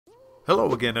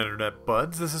Hello again, Internet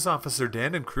Buds. This is Officer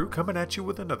Dan and crew coming at you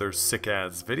with another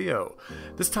sick-ass video.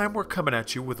 This time we're coming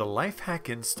at you with a life hack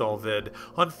install vid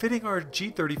on fitting our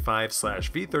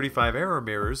G35/V35 Aero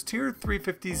mirrors to your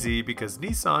 350Z because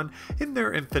Nissan, in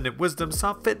their infinite wisdom,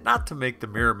 saw fit not to make the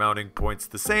mirror mounting points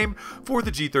the same for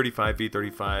the G35,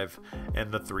 V35,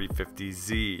 and the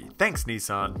 350Z. Thanks,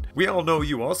 Nissan. We all know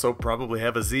you also probably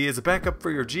have a Z as a backup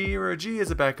for your G or a G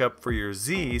as a backup for your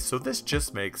Z, so this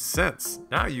just makes sense.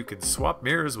 Now you can swap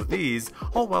mirrors with ease,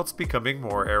 all whilst becoming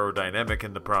more aerodynamic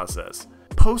in the process.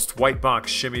 Post White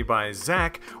Box Shimmy by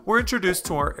Zach, we're introduced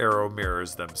to our Aero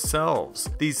mirrors themselves.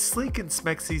 These sleek and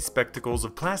smexy spectacles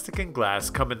of plastic and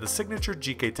glass come in the signature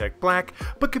Gktech black,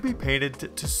 but can be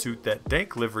painted to suit that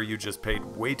dank livery you just paid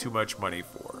way too much money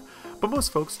for. But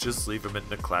most folks just leave them in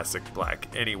the classic black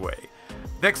anyway.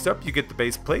 Next up, you get the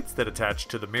base plates that attach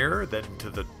to the mirror, then to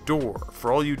the door.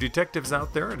 For all you detectives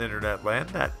out there in internet land,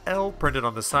 that L printed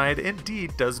on the side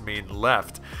indeed does mean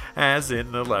left, as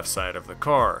in the left side of the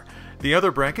car. The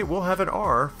other bracket will have an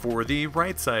R for the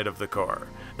right side of the car.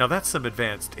 Now that's some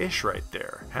advanced-ish right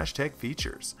there. Hashtag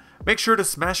features. Make sure to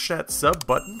smash that sub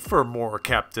button for more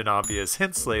Captain Obvious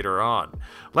hints later on.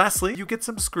 Lastly, you get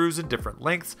some screws in different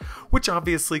lengths, which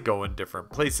obviously go in different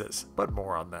places, but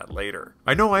more on that later.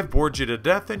 I know I've bored you to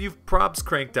death and you've probs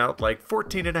cranked out like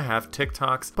 14.5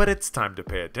 TikToks, but it's time to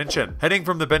pay attention. Heading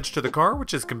from the bench to the car,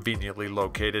 which is conveniently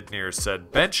located near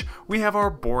said bench, we have our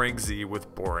boring Z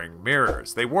with boring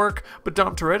mirrors. They work, but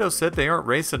Dom Toretto said they aren't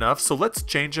race enough, so let's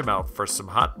change them out for some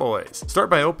hot boys.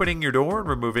 Start by opening your door and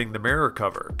removing the mirror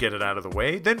cover. Get it out of the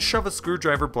way, then shove a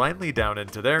screwdriver blindly down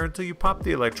into there until you pop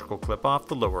the electrical clip off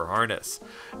the lower harness.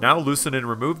 Now loosen and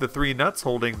remove the 3 nuts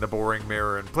holding the boring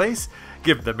mirror in place.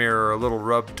 Give the mirror a little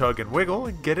rub, tug, and wiggle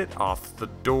and get it off the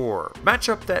door. Match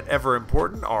up that ever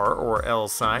important R or L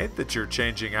side that you're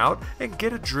changing out and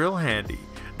get a drill handy.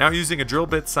 Now using a drill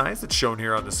bit size that's shown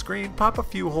here on the screen, pop a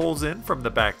few holes in from the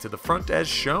back to the front as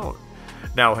shown.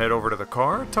 Now head over to the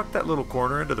car, tuck that little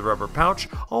corner into the rubber pouch,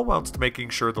 all whilst making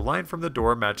sure the line from the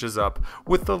door matches up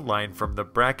with the line from the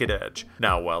bracket edge.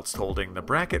 Now whilst holding the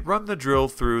bracket, run the drill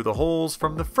through the holes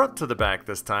from the front to the back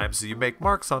this time so you make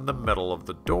marks on the metal of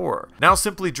the door. Now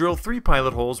simply drill 3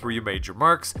 pilot holes where you made your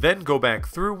marks, then go back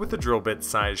through with the drill bit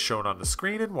size shown on the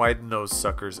screen and widen those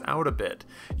suckers out a bit.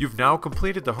 You've now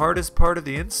completed the hardest part of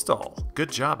the install.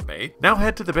 Good job, mate. Now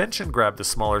head to the bench and grab the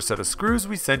smaller set of screws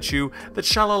we sent you that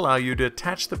shall allow you to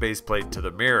attach the base plate to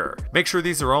the mirror. Make sure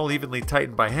these are all evenly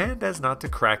tightened by hand as not to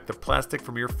crack the plastic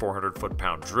from your 400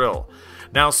 foot-pound drill.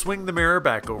 Now swing the mirror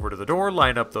back over to the door,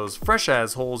 line up those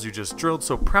fresh-as holes you just drilled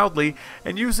so proudly,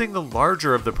 and using the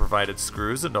larger of the provided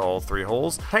screws into all 3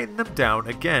 holes, tighten them down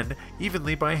again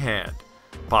evenly by hand.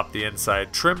 Pop the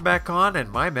inside trim back on and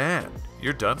my man,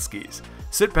 you're done skis.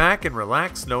 Sit back and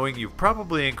relax knowing you've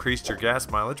probably increased your gas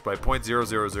mileage by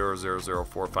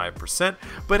 0.0000045%,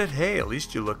 but hey, at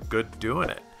least you look good doing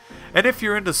it. And if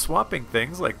you're into swapping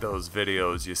things like those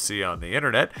videos you see on the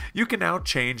internet, you can now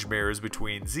change mirrors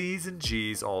between Z's and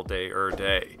G's all day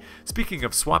day. Speaking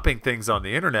of swapping things on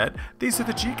the internet, these are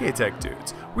the Gktech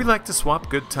dudes. We like to swap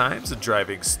good times and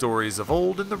driving stories of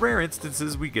old in the rare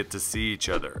instances we get to see each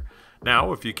other.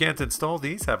 Now, if you can't install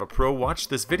these, have a pro watch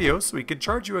this video so we can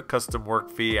charge you a custom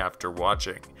work fee after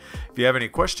watching. If you have any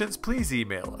questions, please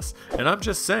email us. And I'm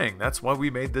just saying, that's why we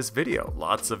made this video.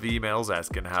 Lots of emails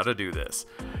asking how to do this.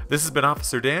 This has been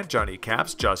Officer Dan, Johnny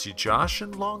Caps, Joshy Josh,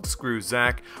 and Long Screw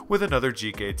Zach with another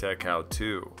Gktech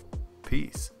how-to.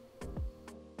 Peace.